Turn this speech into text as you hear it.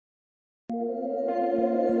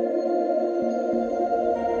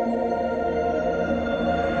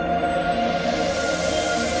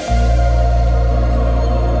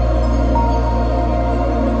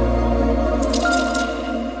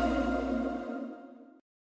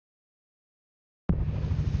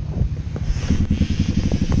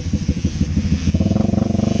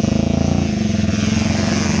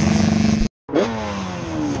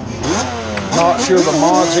sure the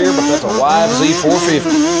mod's here, but that's a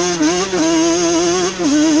YZ450.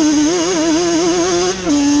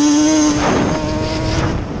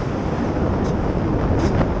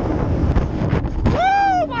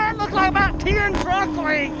 Woo! Man, it looks like about 10 truck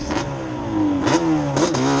links.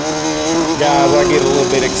 Guys, I get a little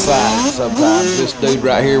bit excited sometimes. This dude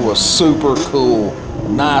right here was super cool.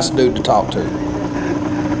 Nice dude to talk to.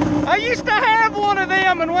 I used to have one of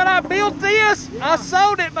them, and when I built this, I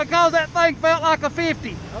sold it because that thing felt like a 50.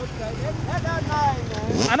 Okay, that does nice,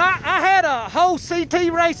 man. And I had a whole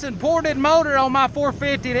CT Racing ported motor on my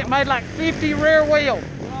 450, and it made like 50 rear wheel.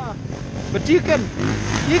 Yeah. But you can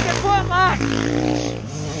put like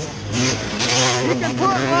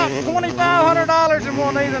 $2,500 in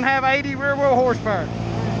one of these and have 80 rear wheel horsepower.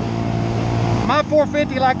 My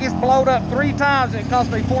 450, like, it's blowed up 3 times, and it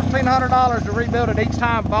cost me $1,400 to rebuild it each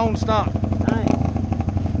time, bone stock. Nice.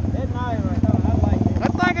 That's nice right there. I like it.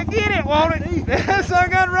 That thing can get it, won't it? That thing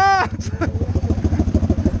got rocks.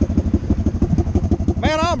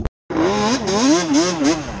 Man, I'm...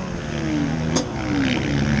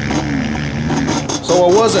 So I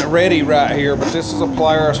wasn't ready right here, but this is a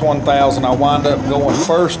Polaris 1000. I wound up going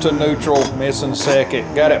first to neutral, missing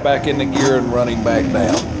second, got it back into gear and running back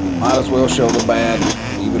down. Might as well show the bad,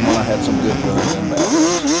 even when I had some good runs and bad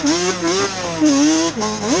runs.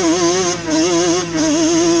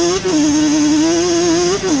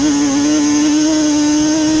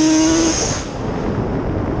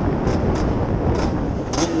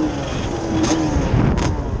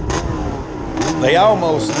 They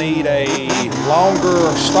almost need a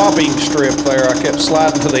longer stopping strip there. I kept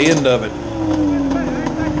sliding to the end of it.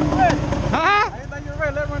 Anything you're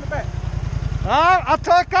ready, let run it back. I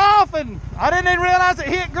took off, and I didn't even realize it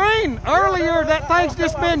hit green. Earlier, that thing's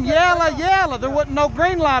just been yellow. There wasn't no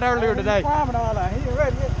green light earlier today.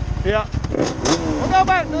 Yeah. We'll go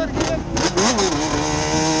back and do it again.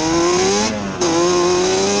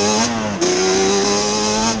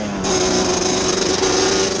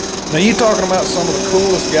 Now you talking about some of the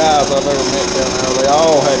coolest guys I've ever met down there. They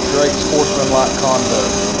all had great sportsmanlike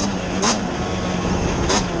conduct.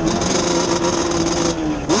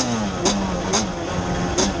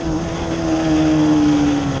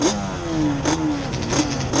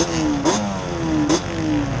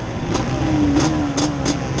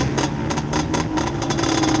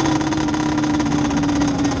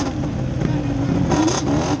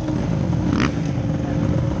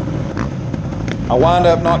 I wind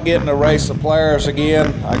up not getting to race the Polaris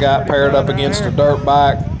again. I got paired up against a dirt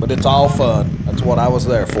bike, but it's all fun. That's what I was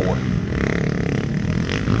there for.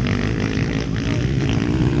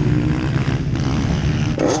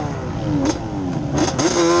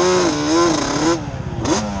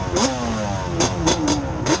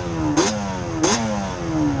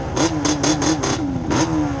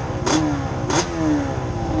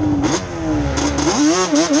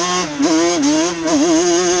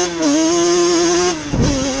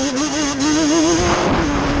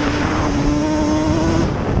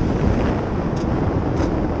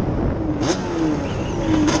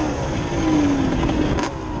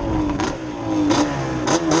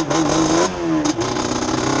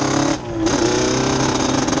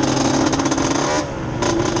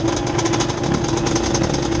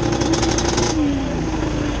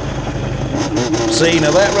 See,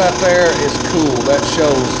 now that right there is cool. That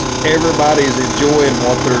shows everybody's enjoying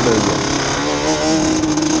what they're doing.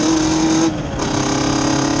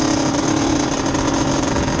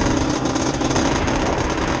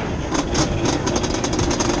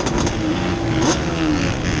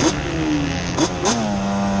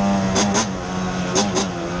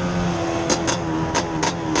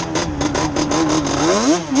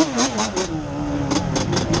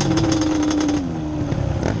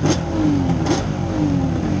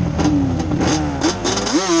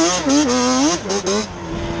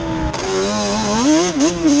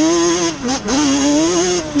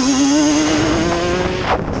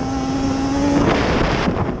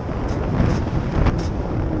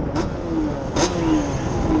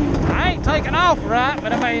 Right,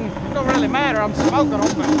 but I mean, it don't really matter. I'm smoking on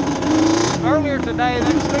it. Earlier today,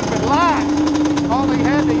 that stupid light only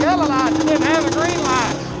had the yellow lights. It didn't have the green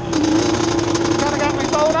lights. Kind of got me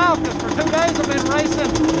thrown off, because for 2 days I've been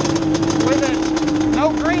racing with it,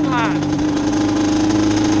 no green lights.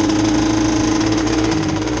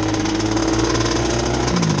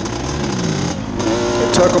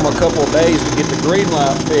 It took them a couple of days to get the green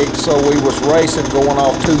light fixed, so we was racing going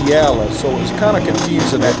off 2 yellows, so it was kind of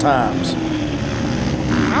confusing at times.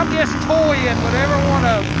 I'm just toying with every one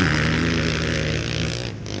of them.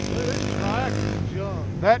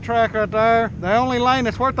 That track right there, the only lane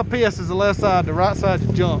that's worth the piss is the left side. The right side's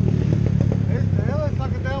junk.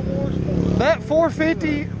 that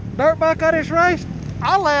 450 dirt bike I just raced,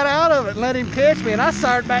 I let out of it and let him catch me, and I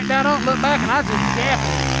started back down on it, looked back, and I just gapped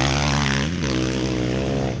it.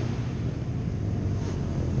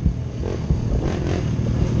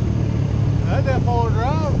 That's that four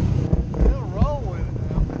drive. He'll roll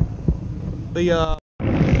with it now.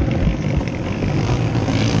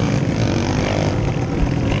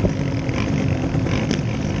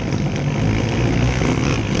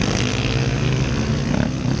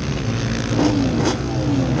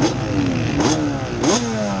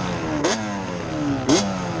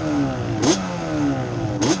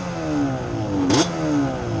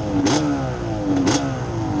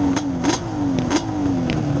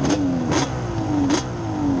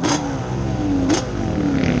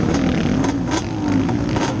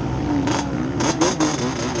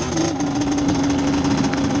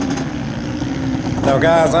 Now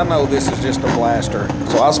guys, I know this is just a blaster,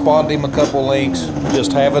 so I spotted him a couple links,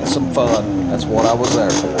 just having some fun. That's what I was there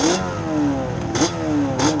for.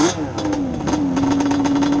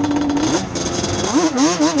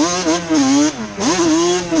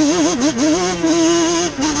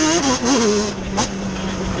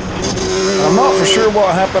 I'm not for sure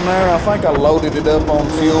what happened there. I think I loaded it up on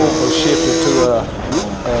fuel, or shifted to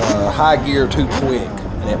a high gear too quick,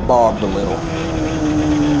 and it bogged a little.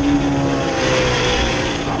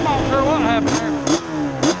 What happened there?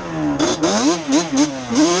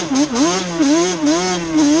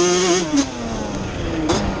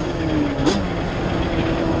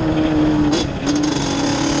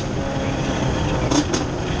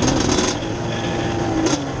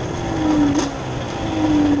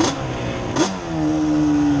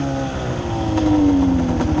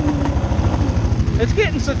 It's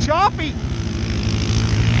getting so choppy.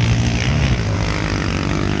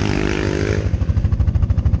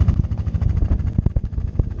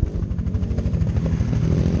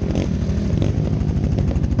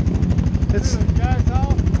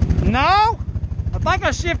 No, I think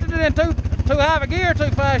I shifted it in too high of a gear too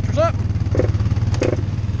fast or something.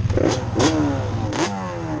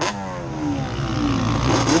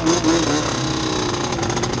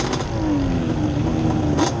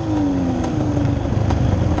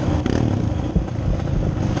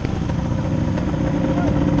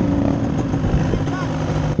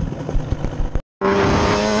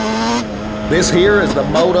 This here is the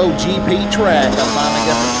Moto GP track. I finally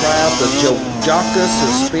got to try out the Jocka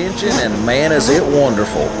suspension, and man is it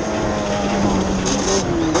wonderful.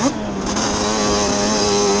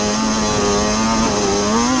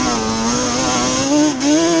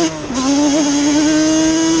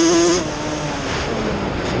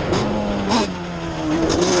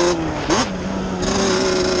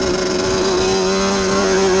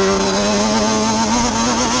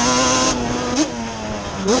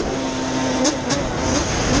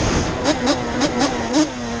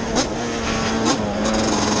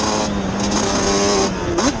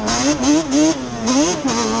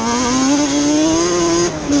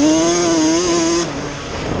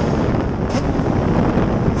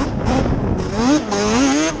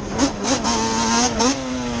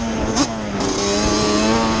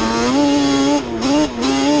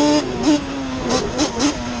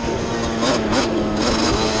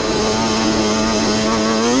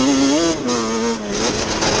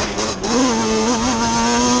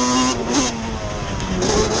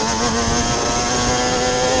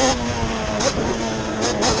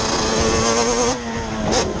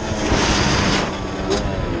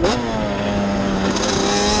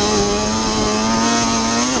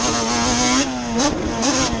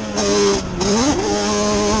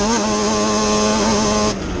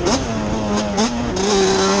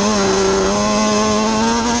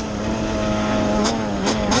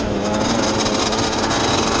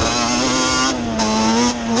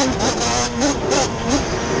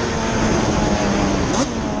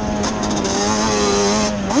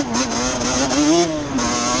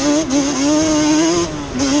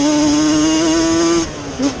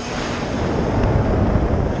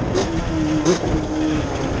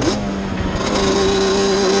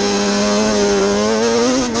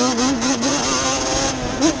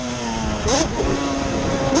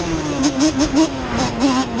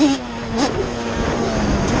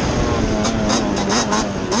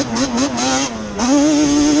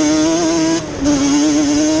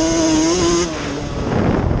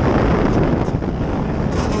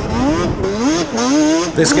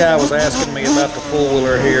 This guy was asking me about the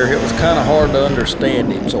four-wheeler here. It was kind of hard to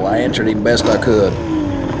understand him, so I answered him best I could.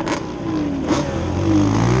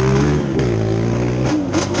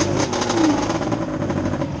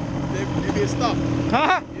 Maybe it stopped.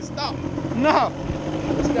 Huh? It stopped. No.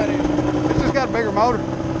 It's got it. It's just got a bigger motor.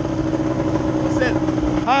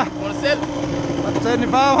 Huh? You want to sell it? That's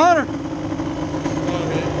 7,500. Go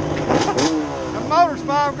ahead. That motor's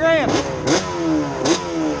 $5,000.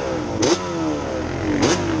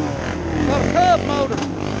 Got a Cub motor.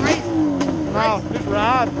 Race. No, just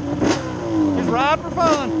ride. Just ride for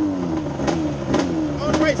fun. Go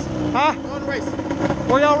on the race. Huh? Go on the race.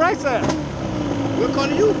 Where y'all race at? What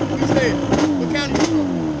corner you? You stay. What county you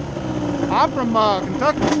from? I'm from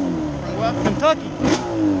Kentucky. From what? Kentucky.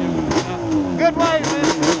 Good ways, man.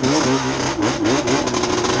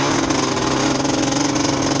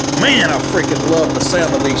 Man, I freaking love the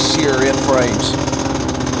sound of these sheer end frames.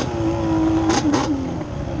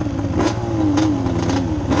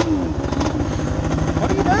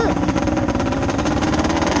 What are you doing?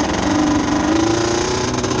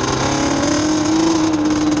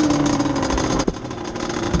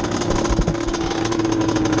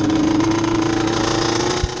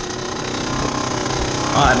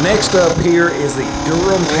 Alright, next up here is the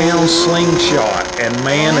Durham Town Slingshot. And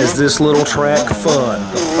man, is this little track fun.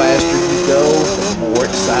 The faster you go, the more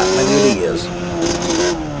excitement it is.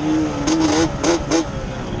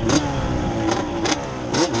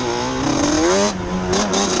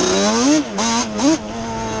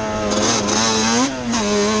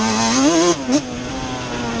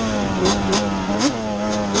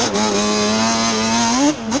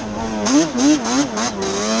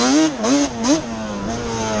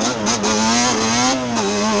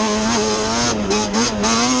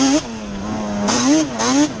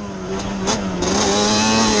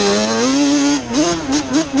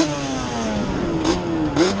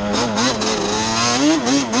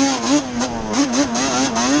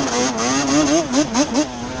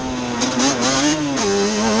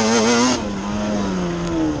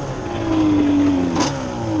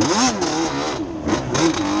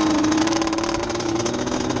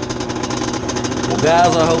 Well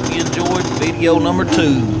guys, I hope you enjoyed video number 2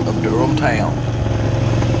 of Durham Town.